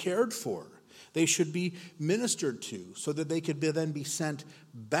should be cared for. They should be ministered to so that they could then be sent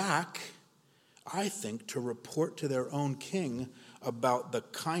back, I think, to report to their own king about the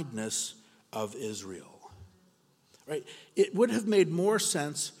kindness of Israel. Right? It would have made more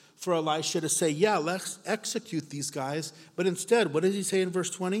sense for Elisha to say, "Yeah, let's execute these guys." But instead, what does he say in verse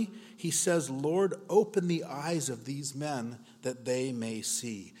 20? He says, "Lord, open the eyes of these men that they may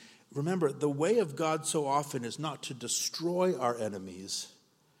see." Remember, the way of God so often is not to destroy our enemies,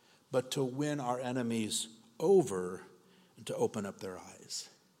 but to win our enemies over and to open up their eyes.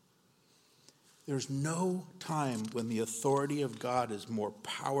 There's no time when the authority of God is more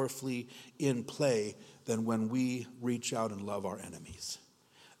powerfully in play than when we reach out and love our enemies,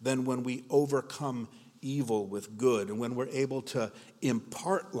 than when we overcome evil with good, and when we're able to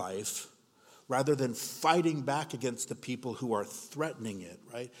impart life rather than fighting back against the people who are threatening it,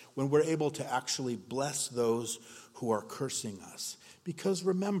 right? When we're able to actually bless those who are cursing us. Because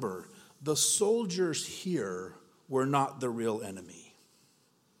remember, the soldiers here were not the real enemy.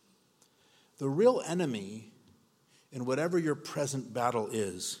 The real enemy, in whatever your present battle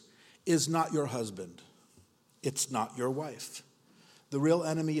is not your husband. It's not your wife. The real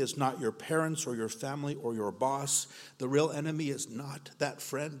enemy is not your parents or your family or your boss. The real enemy is not that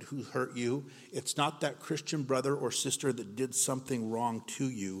friend who hurt you. It's not that Christian brother or sister that did something wrong to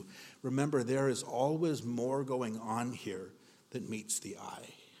you. Remember, there is always more going on here than meets the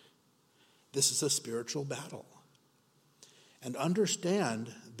eye. This is a spiritual battle. And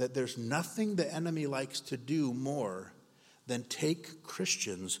understand that there's nothing the enemy likes to do more than take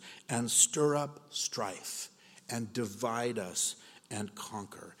Christians and stir up strife and divide us and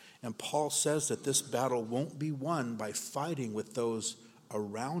conquer. And Paul says that this battle won't be won by fighting with those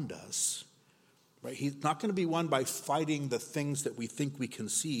around us. Right? He's not going to be won by fighting the things that we think we can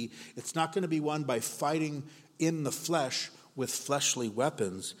see. It's not going to be won by fighting in the flesh with fleshly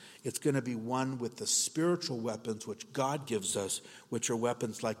weapons. It's going to be won with the spiritual weapons which God gives us, which are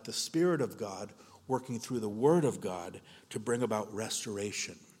weapons like the Spirit of God working through the Word of God to bring about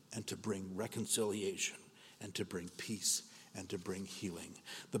restoration and to bring reconciliation and to bring peace and to bring healing.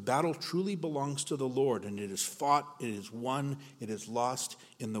 The battle truly belongs to the Lord, and it is fought, it is won, it is lost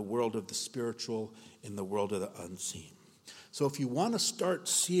in the world of the spiritual, in the world of the unseen. So if you want to start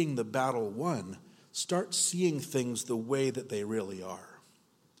seeing the battle won, start seeing things the way that they really are.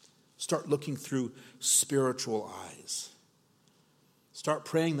 Start looking through spiritual eyes. Start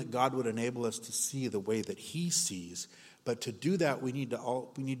praying that God would enable us to see the way that He sees. But to do that, we need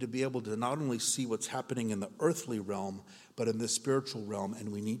to be able to not only see what's happening in the earthly realm, but in the spiritual realm,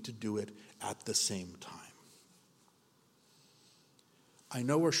 and we need to do it at the same time. I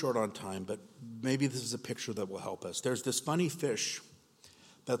know we're short on time, but maybe this is a picture that will help us. There's this funny fish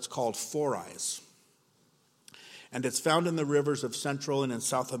that's called four eyes. And it's found in the rivers of Central and in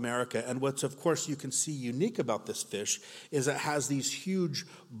South America. And what's, of course, you can see unique about this fish is it has these huge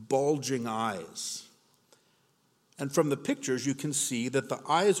bulging eyes. And from the pictures, you can see that the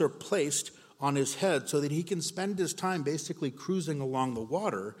eyes are placed on his head so that he can spend his time basically cruising along the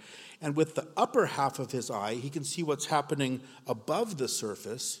water. And with the upper half of his eye, he can see what's happening above the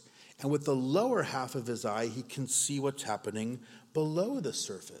surface. And with the lower half of his eye, he can see what's happening below the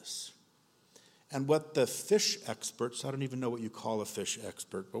surface. And what the fish experts, I don't even know what you call a fish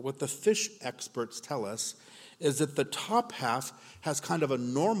expert, but what the fish experts tell us is that the top half has kind of a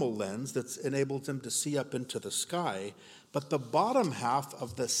normal lens that enables them to see up into the sky, but the bottom half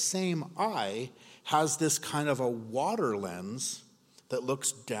of the same eye has this kind of a water lens that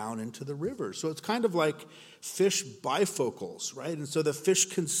looks down into the river. So it's kind of like fish bifocals, right? And so the fish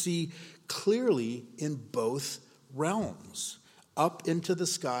can see clearly in both realms, up into the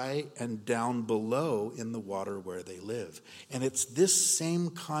sky and down below in the water where they live. And it's this same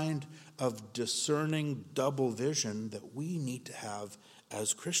kind of discerning double vision that we need to have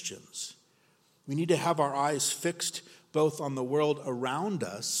as Christians. We need to have our eyes fixed both on the world around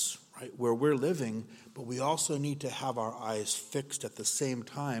us, right, where we're living, but we also need to have our eyes fixed at the same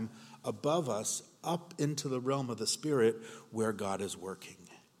time above us, up into the realm of the Spirit where God is working.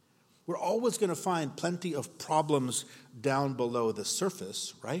 We're always going to find plenty of problems down below the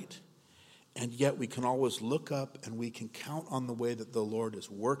surface, right? And yet we can always look up and we can count on the way that the Lord is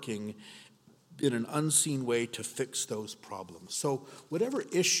working in an unseen way to fix those problems. So whatever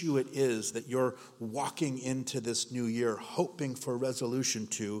issue it is that you're walking into this new year hoping for resolution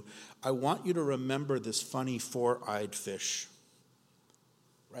to, I want you to remember this funny four-eyed fish,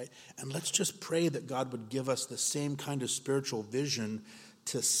 right? And let's just pray that God would give us the same kind of spiritual vision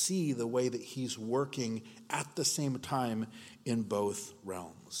to see the way that he's working at the same time in both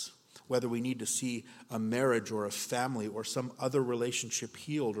realms. Whether we need to see a marriage or a family or some other relationship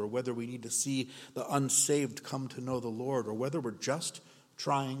healed, or whether we need to see the unsaved come to know the Lord, or whether we're just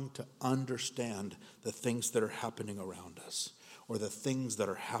trying to understand the things that are happening around us or the things that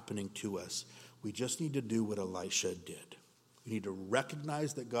are happening to us, we just need to do what Elisha did. We need to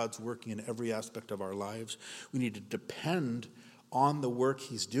recognize that God's working in every aspect of our lives. We need to depend on the work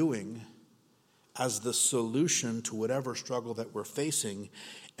he's doing as the solution to whatever struggle that we're facing.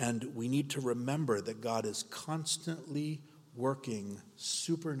 And we need to remember that God is constantly working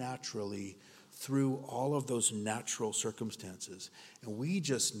supernaturally through all of those natural circumstances. And we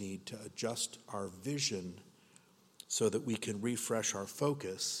just need to adjust our vision so that we can refresh our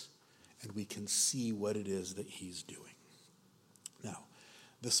focus and we can see what it is that he's doing. Now,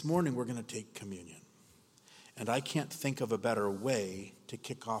 this morning we're going to take communion. And I can't think of a better way to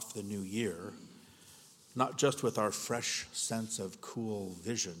kick off the new year, not just with our fresh sense of cool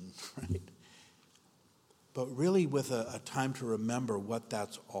vision, right? But really with a time to remember what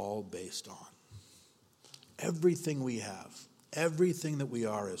that's all based on. Everything we have, everything that we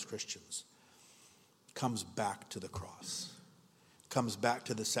are as Christians, comes back to the cross, comes back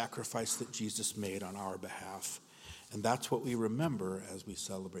to the sacrifice that Jesus made on our behalf. And that's what we remember as we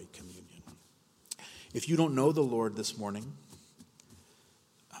celebrate communion. If you don't know the Lord this morning,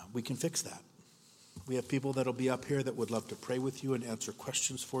 we can fix that. We have people that will be up here that would love to pray with you and answer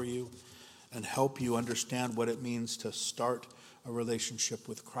questions for you and help you understand what it means to start a relationship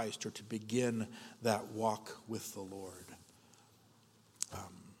with Christ or to begin that walk with the Lord.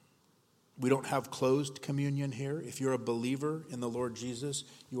 We don't have closed communion here. If you're a believer in the Lord Jesus,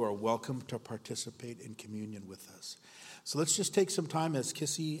 you are welcome to participate in communion with us. So let's just take some time as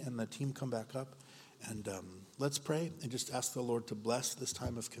Kissy and the team come back up, and let's pray and just ask the Lord to bless this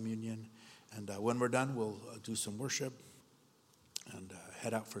time of communion. And when we're done, we'll do some worship and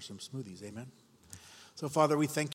head out for some smoothies. Amen. So, Father, we thank you.